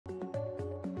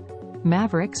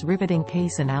Maverick's riveting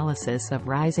case analysis of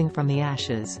rising from the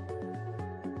ashes.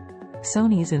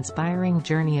 Sony's inspiring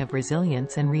journey of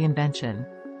resilience and reinvention.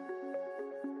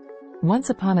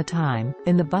 Once upon a time,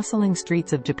 in the bustling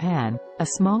streets of Japan, a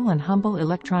small and humble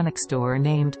electronics store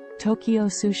named Tokyo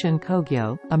Tsushin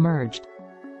Kogyo emerged.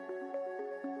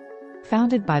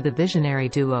 Founded by the visionary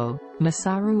duo,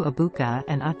 Masaru Ibuka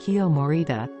and Akio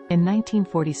Morita, in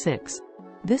 1946,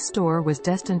 this store was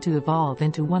destined to evolve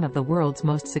into one of the world's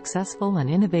most successful and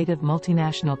innovative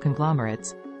multinational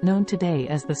conglomerates, known today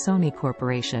as the Sony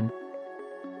Corporation.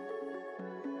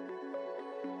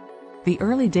 The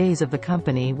early days of the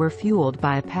company were fueled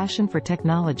by a passion for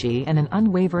technology and an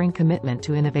unwavering commitment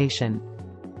to innovation.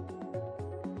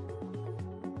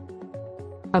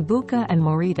 Ibuka and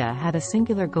Morita had a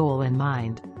singular goal in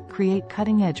mind: create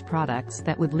cutting-edge products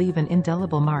that would leave an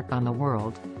indelible mark on the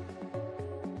world.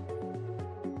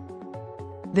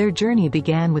 Their journey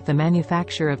began with the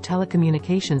manufacture of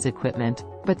telecommunications equipment,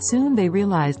 but soon they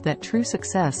realized that true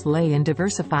success lay in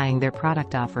diversifying their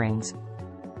product offerings.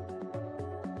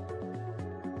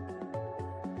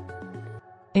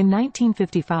 In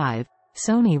 1955,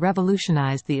 Sony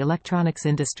revolutionized the electronics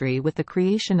industry with the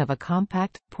creation of a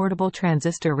compact, portable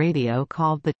transistor radio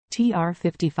called the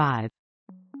TR-55.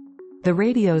 The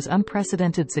radio's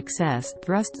unprecedented success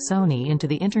thrust Sony into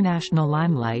the international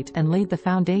limelight and laid the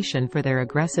foundation for their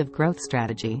aggressive growth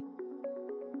strategy.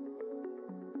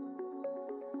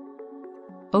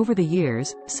 Over the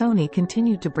years, Sony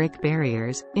continued to break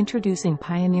barriers, introducing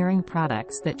pioneering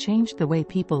products that changed the way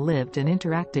people lived and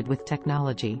interacted with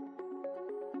technology.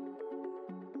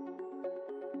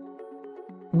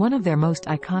 One of their most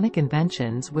iconic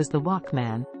inventions was the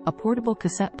Walkman, a portable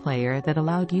cassette player that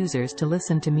allowed users to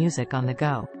listen to music on the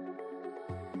go.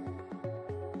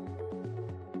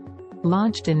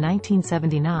 Launched in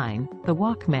 1979, the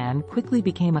Walkman quickly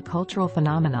became a cultural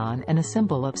phenomenon and a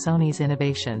symbol of Sony's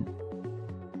innovation.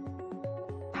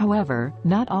 However,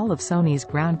 not all of Sony's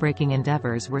groundbreaking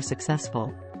endeavors were successful.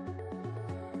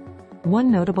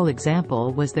 One notable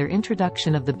example was their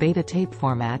introduction of the beta tape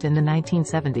format in the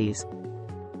 1970s.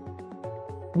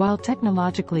 While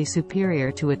technologically superior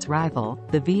to its rival,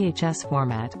 the VHS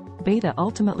format, Beta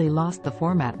ultimately lost the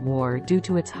format war due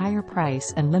to its higher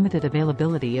price and limited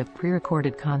availability of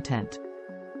pre-recorded content.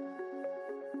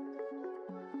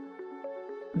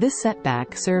 This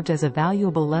setback served as a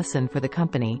valuable lesson for the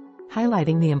company,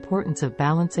 highlighting the importance of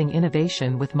balancing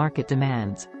innovation with market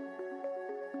demands.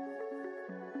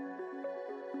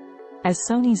 As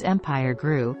Sony's empire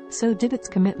grew, so did its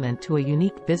commitment to a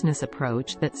unique business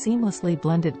approach that seamlessly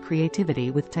blended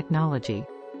creativity with technology.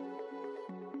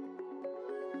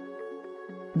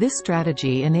 This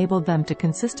strategy enabled them to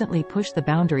consistently push the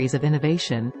boundaries of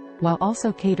innovation, while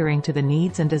also catering to the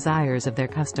needs and desires of their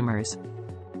customers.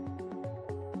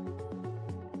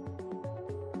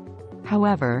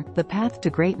 However, the path to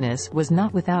greatness was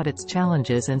not without its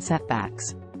challenges and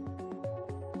setbacks.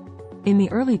 In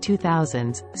the early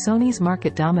 2000s, Sony's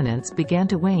market dominance began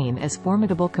to wane as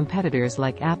formidable competitors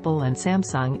like Apple and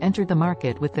Samsung entered the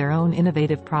market with their own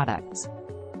innovative products.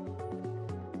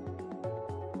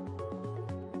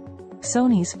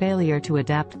 Sony's failure to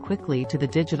adapt quickly to the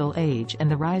digital age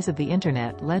and the rise of the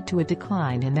Internet led to a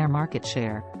decline in their market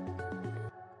share.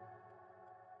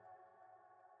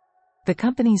 The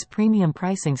company's premium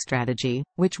pricing strategy,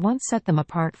 which once set them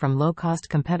apart from low-cost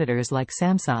competitors like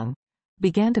Samsung,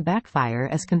 began to backfire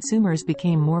as consumers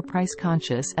became more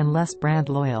price-conscious and less brand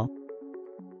loyal.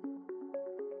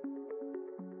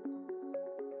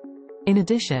 In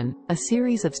addition, a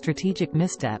series of strategic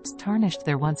missteps tarnished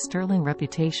their once sterling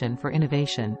reputation for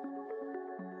innovation.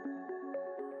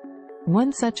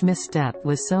 One such misstep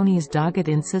was Sony's dogged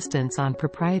insistence on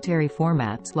proprietary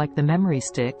formats like the memory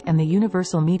stick and the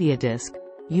Universal Media Disc,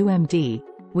 UMD,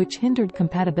 which hindered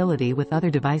compatibility with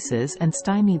other devices and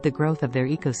stymied the growth of their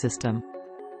ecosystem.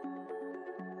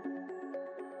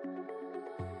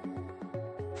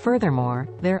 Furthermore,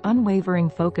 their unwavering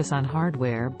focus on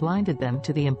hardware blinded them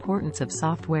to the importance of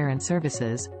software and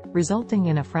services, resulting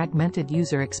in a fragmented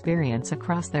user experience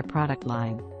across their product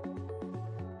line.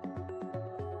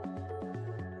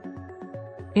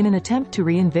 In an attempt to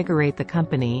reinvigorate the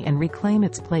company and reclaim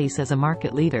its place as a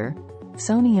market leader,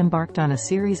 Sony embarked on a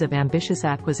series of ambitious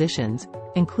acquisitions,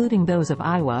 including those of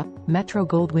Aiwa,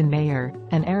 Metro-Goldwyn-Mayer,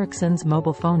 and Ericsson's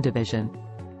mobile phone division.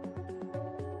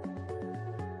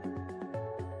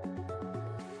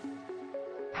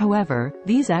 However,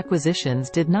 these acquisitions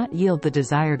did not yield the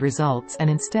desired results and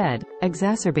instead,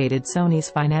 exacerbated Sony's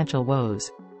financial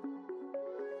woes.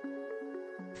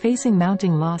 Facing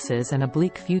mounting losses and a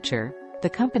bleak future, the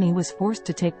company was forced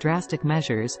to take drastic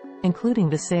measures, including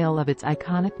the sale of its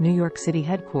iconic New York City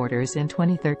headquarters in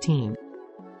 2013.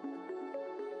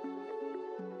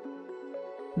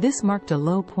 This marked a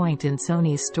low point in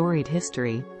Sony's storied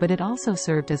history, but it also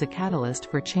served as a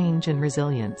catalyst for change and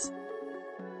resilience.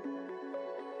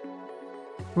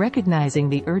 Recognizing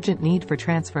the urgent need for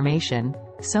transformation,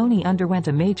 Sony underwent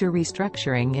a major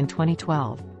restructuring in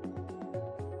 2012.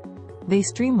 They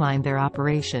streamlined their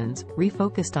operations,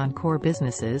 refocused on core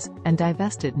businesses, and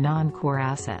divested non-core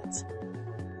assets.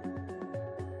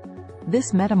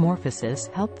 This metamorphosis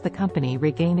helped the company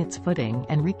regain its footing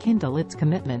and rekindle its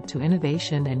commitment to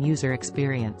innovation and user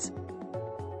experience.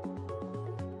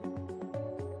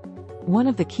 One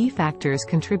of the key factors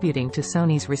contributing to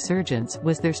Sony's resurgence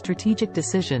was their strategic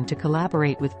decision to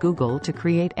collaborate with Google to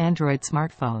create Android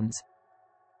smartphones.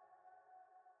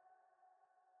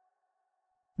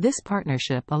 This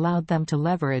partnership allowed them to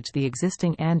leverage the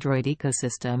existing Android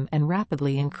ecosystem and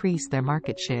rapidly increase their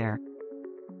market share.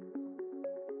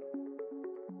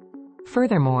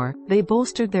 Furthermore, they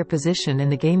bolstered their position in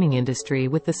the gaming industry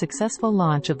with the successful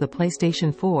launch of the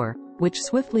PlayStation 4, which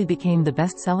swiftly became the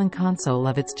best-selling console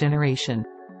of its generation.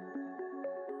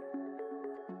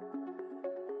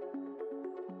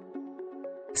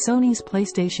 Sony's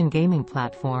PlayStation gaming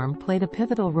platform played a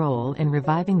pivotal role in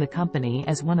reviving the company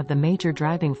as one of the major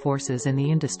driving forces in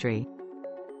the industry.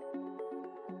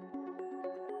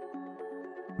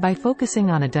 By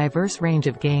focusing on a diverse range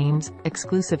of games,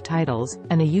 exclusive titles,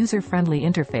 and a user-friendly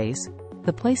interface,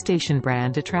 the PlayStation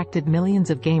brand attracted millions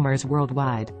of gamers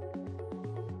worldwide.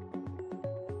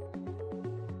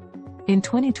 In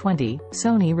 2020,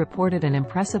 Sony reported an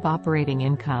impressive operating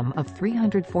income of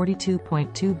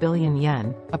 342.2 billion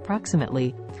yen,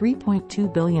 approximately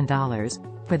 $3.2 billion,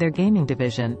 for their gaming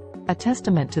division, a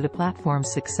testament to the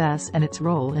platform's success and its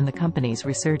role in the company's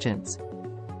resurgence.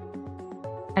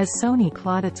 As Sony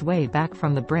clawed its way back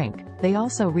from the brink, they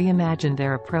also reimagined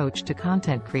their approach to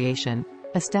content creation,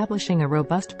 establishing a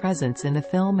robust presence in the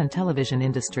film and television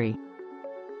industry.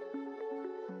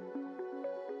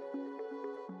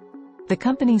 The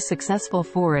company's successful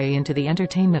foray into the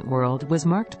entertainment world was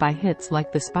marked by hits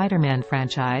like the Spider-Man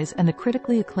franchise and the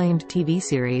critically acclaimed TV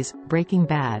series, Breaking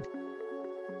Bad.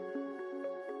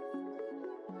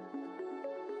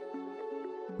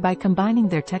 By combining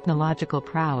their technological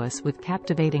prowess with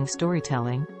captivating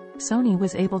storytelling, Sony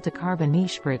was able to carve a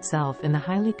niche for itself in the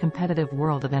highly competitive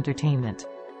world of entertainment.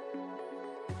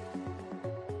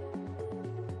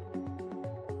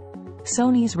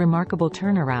 Sony's remarkable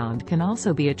turnaround can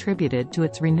also be attributed to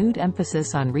its renewed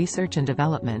emphasis on research and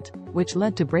development, which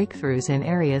led to breakthroughs in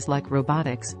areas like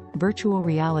robotics, virtual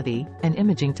reality, and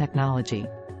imaging technology.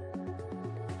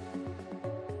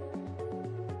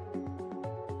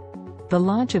 The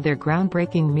launch of their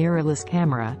groundbreaking mirrorless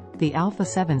camera, the Alpha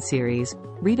 7 series,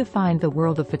 redefined the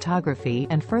world of photography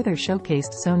and further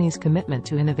showcased Sony's commitment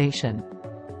to innovation.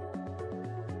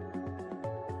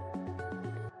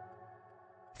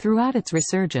 Throughout its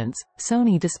resurgence,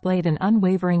 Sony displayed an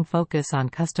unwavering focus on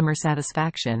customer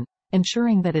satisfaction,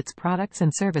 ensuring that its products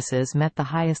and services met the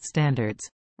highest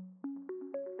standards.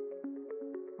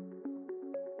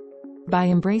 By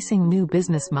embracing new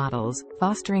business models,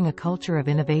 fostering a culture of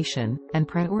innovation, and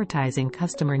prioritizing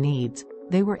customer needs,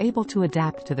 they were able to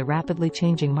adapt to the rapidly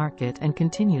changing market and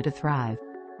continue to thrive.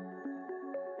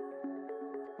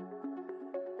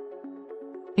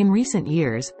 In recent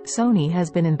years, Sony has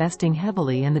been investing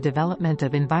heavily in the development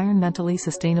of environmentally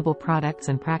sustainable products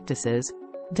and practices,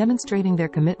 demonstrating their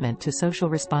commitment to social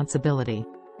responsibility.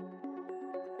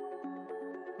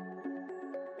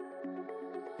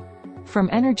 From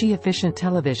energy-efficient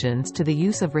televisions to the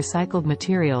use of recycled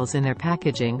materials in their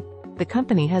packaging, the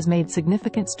company has made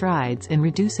significant strides in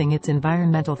reducing its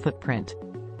environmental footprint.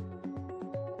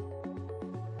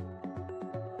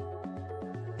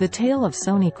 The tale of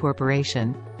Sony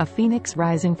Corporation, a phoenix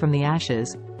rising from the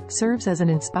ashes, serves as an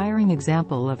inspiring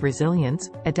example of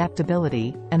resilience,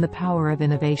 adaptability, and the power of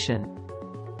innovation.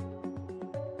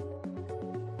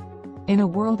 In a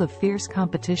world of fierce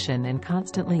competition and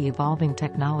constantly evolving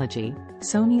technology,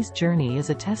 Sony's journey is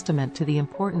a testament to the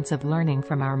importance of learning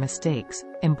from our mistakes,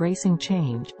 embracing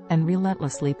change, and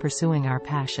relentlessly pursuing our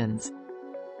passions.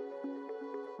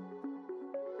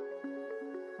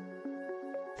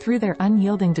 Through their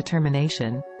unyielding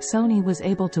determination, Sony was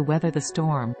able to weather the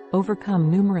storm,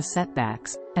 overcome numerous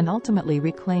setbacks, and ultimately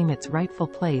reclaim its rightful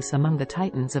place among the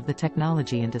titans of the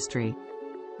technology industry.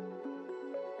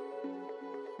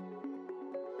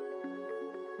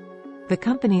 The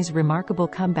company's remarkable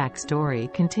comeback story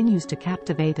continues to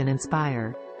captivate and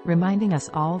inspire, reminding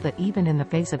us all that even in the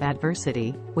face of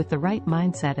adversity, with the right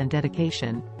mindset and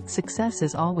dedication, success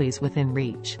is always within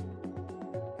reach.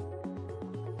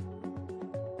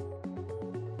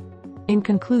 In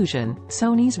conclusion,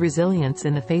 Sony's resilience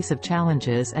in the face of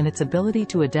challenges and its ability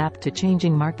to adapt to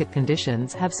changing market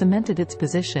conditions have cemented its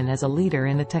position as a leader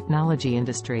in the technology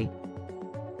industry.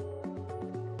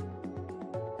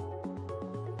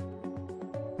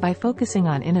 By focusing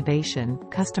on innovation,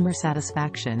 customer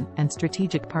satisfaction, and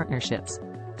strategic partnerships,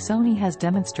 Sony has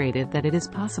demonstrated that it is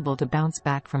possible to bounce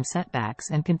back from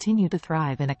setbacks and continue to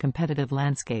thrive in a competitive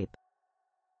landscape.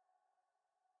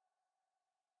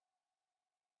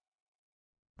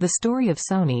 The story of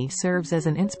Sony serves as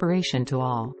an inspiration to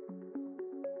all,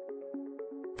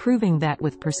 proving that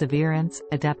with perseverance,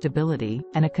 adaptability,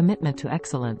 and a commitment to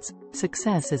excellence,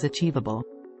 success is achievable.